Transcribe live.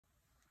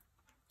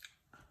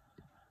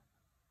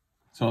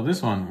So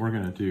this one we're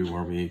gonna do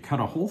where we cut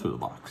a hole through the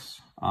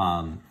box.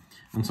 And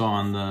so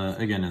on the,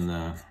 again,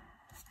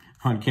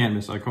 on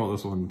canvas, I call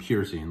this one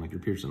piercing, like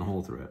you're piercing a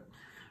hole through it.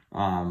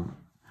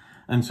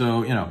 And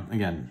so, you know,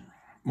 again,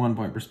 1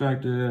 point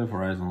perspective,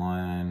 horizon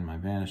line, my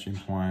vanishing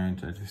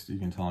point. You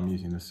can tell I'm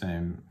using the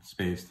same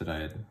space that I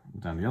had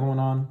done the other one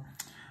on.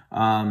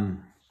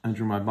 I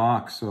drew my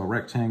box, so a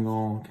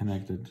rectangle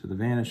connected to the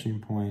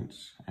vanishing point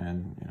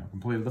and, you know,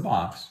 completed the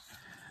box.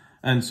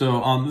 And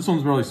so this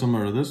one's really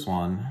similar to this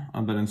one,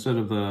 but instead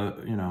of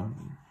the, you know,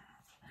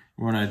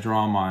 when I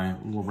draw my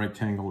little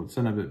rectangle,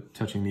 instead of it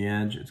touching the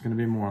edge, it's going to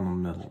be more in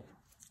the middle.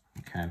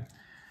 Okay,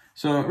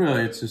 so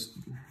really it's just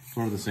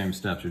sort of the same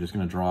steps. You're just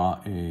going to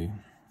draw a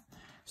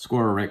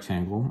square or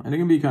rectangle, and it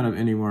can be kind of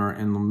anywhere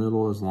in the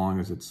middle as long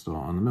as it's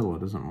still in the middle.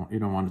 You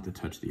don't want it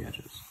to touch the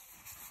edges.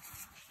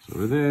 So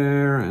over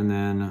there, and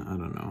then I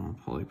don't know, I'll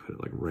probably put it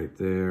like right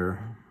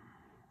there.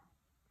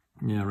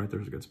 Yeah, right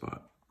there's a good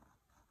spot.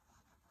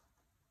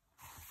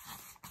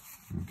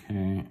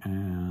 Okay,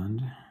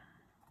 and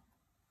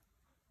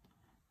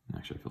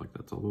actually I feel like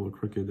that's a little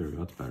crooked. There we go,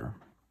 that's better.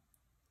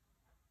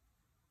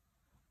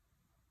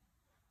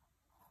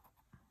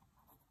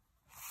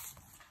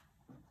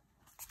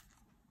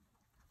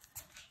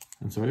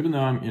 And so even though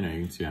I'm, you know,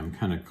 you can see I'm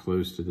kind of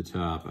close to the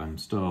top, I'm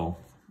still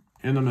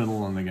in the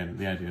middle, and again,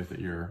 the idea is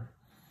that you're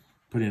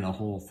putting a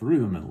hole through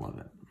the middle of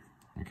it,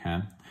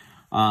 okay?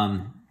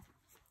 And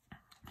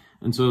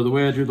so the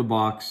way I drew the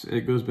box,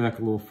 it goes back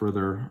a little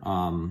further.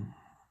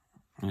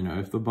 You know,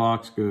 if the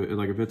box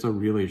like if it's a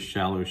really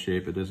shallow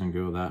shape, it doesn't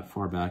go that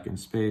far back in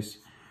space.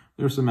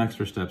 There's some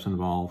extra steps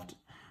involved.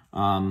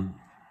 You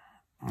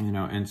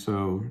know, and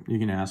so you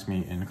can ask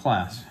me in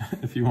class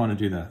if you want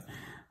to do that.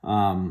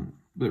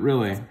 But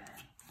really,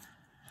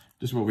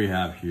 just what we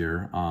have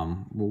here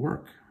will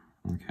work,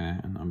 okay?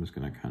 And I'm just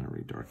gonna kind of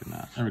redarken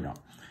that. There we go.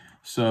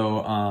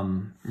 So,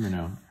 you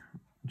know,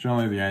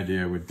 generally the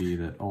idea would be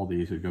that all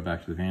these would go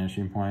back to the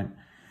vanishing point.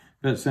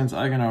 But since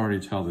I can already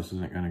tell this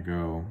isn't gonna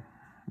go,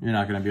 you're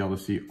not gonna be able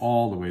to see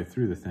all the way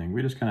through the thing,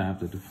 we just kind of have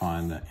to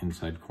define that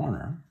inside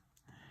corner.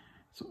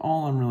 So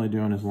all I'm really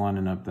doing is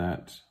lining up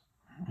that,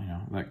 you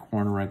know, that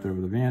corner right there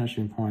with the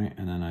vanishing point,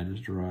 and then I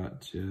just draw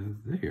it to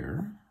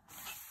there.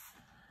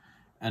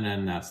 And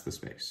then that's the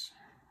space,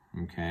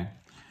 okay?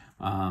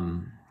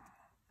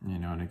 You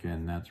know, and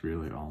again, that's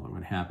really all that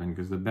would happen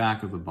because the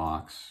back of the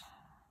box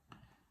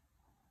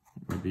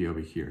would be over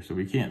here. So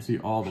we can't see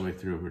all the way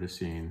through, we're just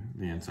seeing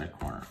the inside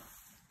corner.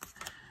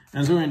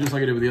 And so just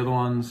like I did with the other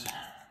ones,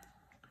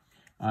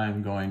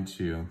 I'm going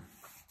to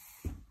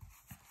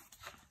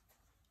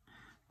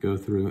go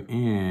through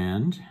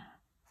and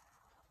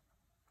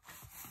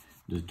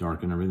just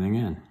darken everything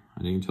in.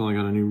 And you can tell I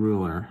got a new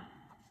ruler.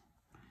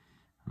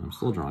 I'm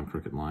still drawing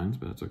crooked lines,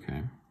 but that's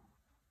okay.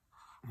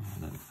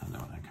 That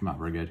won't come out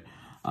very good.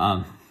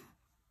 But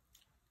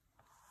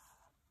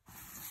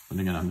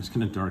again, I'm just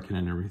going to darken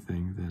in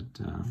everything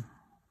that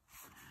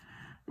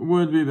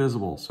would be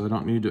visible. So I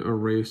don't need to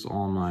erase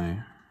all my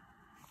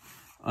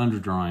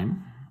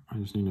underdrawing. I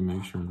just need to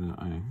make sure that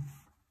I,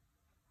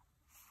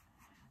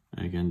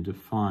 again,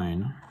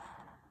 define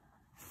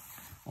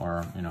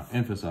or, you know,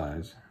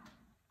 emphasize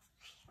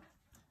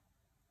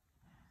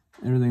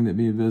everything that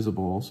be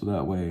visible, so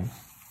that way,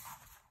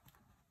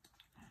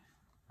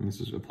 and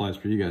this applies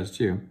for you guys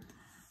too,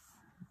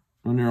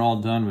 when you're all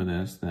done with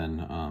this,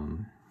 then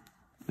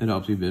it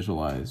helps you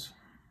visualize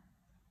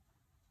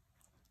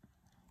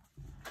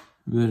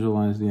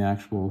the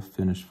actual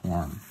finished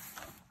form.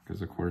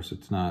 Because of course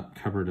it's not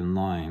covered in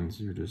lines,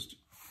 you're just,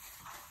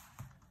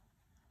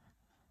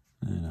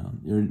 you know,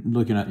 you're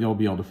looking at, you'll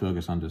be able to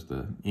focus on just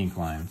the ink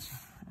lines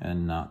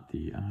and not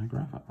the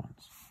graphite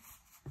ones.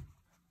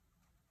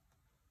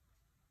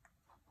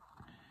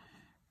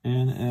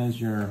 And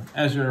as you're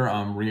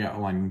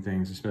realigning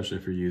things, especially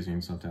if you're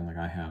using something like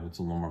I have, it's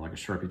a little more like a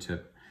Sharpie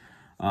tip,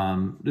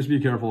 just be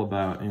careful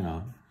about, you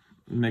know,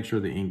 make sure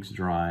the ink's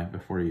dry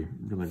before you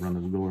really run the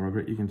ruler over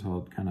it. You can tell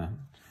it kind of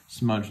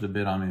smudged a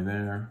bit on me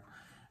there.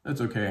 That's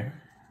okay.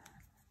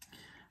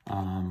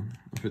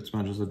 If it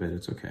smudges a bit,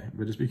 it's okay,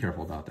 but just be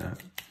careful about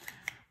that.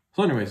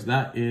 So anyways,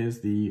 that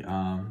is the,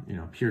 you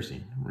know,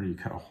 piercing, where you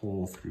cut a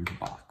hole through the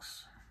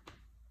box.